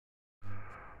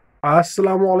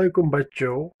Assalamu alaikum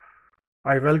bachcho.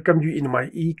 I welcome you in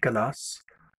my E class.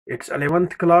 It's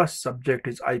 11th class, subject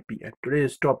is IP, and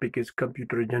today's topic is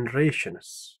computer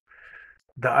generations.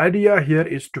 The idea here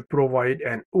is to provide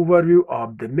an overview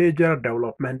of the major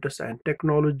developments and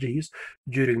technologies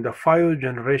during the 5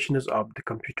 generations of the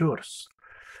computers.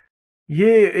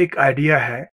 ये एक idea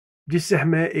है जिससे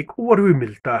हमें एक overview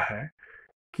मिलता है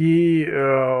कि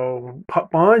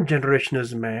 5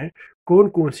 generations में कौन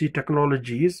कौन सी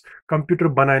टेक्नोलॉजीज कंप्यूटर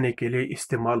बनाने के लिए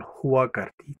इस्तेमाल हुआ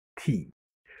करती थी।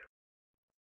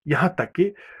 यहाँ तक कि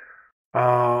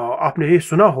आपने ये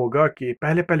सुना होगा कि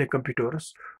पहले पहले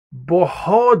कंप्यूटर्स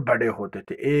बहुत बड़े होते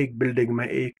थे, एक बिल्डिंग में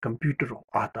एक कंप्यूटर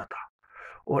आता था,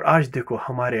 और आज देखो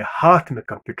हमारे हाथ में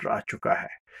कंप्यूटर आ चुका है।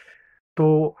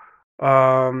 तो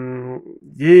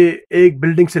ये एक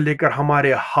बिल्डिंग से लेकर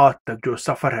हमारे हाथ तक जो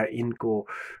सफ़र है, इनको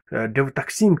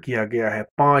तकसीम किया गया है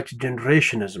 5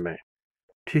 जनरेशन्स में।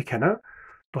 ठीक है ना?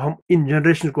 तो हम इन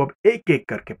जनरेशन को अब एक एक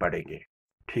करके पढ़ेंगे।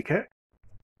 ठीक है?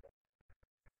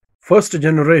 First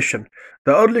generation.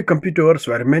 The early computers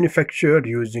were manufactured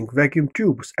using vacuum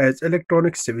tubes as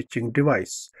electronic switching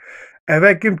device. A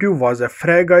vacuum tube was a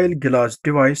fragile glass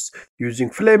device using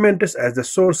filaments as the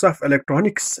source of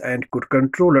electronics and could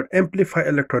control and amplify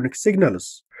electronic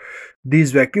signals.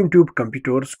 These vacuum tube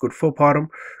computers could perform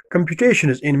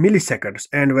computations in milliseconds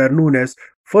and were known as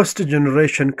first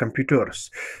generation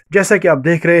computers. जैसा कि आप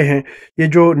देख रहे हैं, ये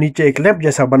जो नीचे एक लैंप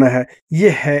जैसा बना है, ये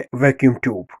है वैक्यूम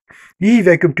ट्यूब। यही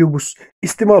वैक्यूम ट्यूब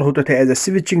इस्तेमाल होते थे as a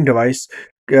switching device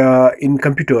in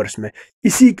computers में।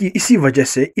 इसी वजह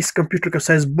से इस कंप्यूटर का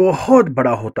साइज बहुत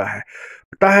बड़ा होता है।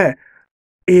 पता है,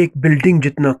 एक बिल्डिंग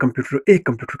जितना एक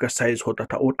कंप्यूटर का साइज होता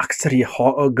था, और अक्सर ये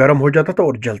गर्म हो जाता था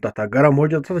और जलता था, गर्म हो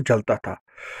जाता था, जलता था।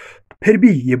 फिर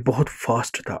भी ये बहुत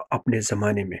फास्ट था अपने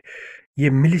ज़माने में। ये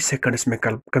मिली सेकंड्स में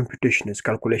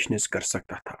कैलकुलेशंस कर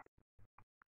सकता था।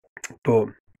 तो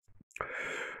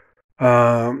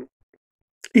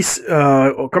इस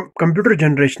कंप्यूटर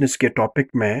जनरेशंस के टॉपिक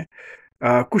में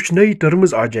कुछ नई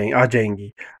टर्म्स आ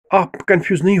जाएंगी। आप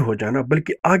कंफ्यूज नहीं हो जाना,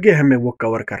 बल्कि आगे हमें वो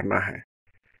कवर करना है।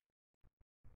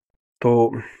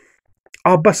 तो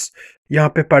आप बस यहाँ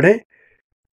पे पढ़ें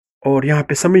और यहाँ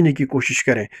पे समझने की कोशिश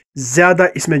करें। ज़्यादा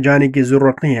इसमें जाने की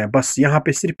ज़रूरत नहीं है, बस यहाँ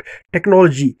पे सिर्फ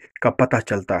टेक्नोलॉजी का पता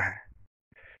चलता है,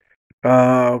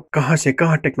 कहाँ से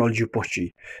कहाँ टेक्नोलॉजी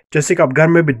पहुँची। जैसे कि आप घर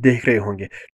में भी देख रहे होंगे,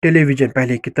 टेलीविज़न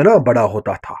पहले कितना बड़ा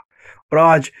होता था और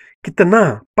आज कितना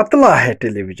पतला है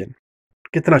टेलीविज़न,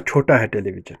 कितना छोटा है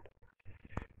टेलीविज़न।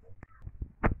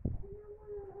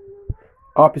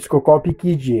 आप इसको कॉपी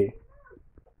कीजिए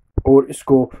और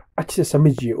इसको अच्छे से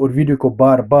समझिए और वीडियो को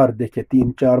बार बार देखिए,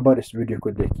 3-4 बार इस वीडियो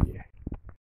को देखिए।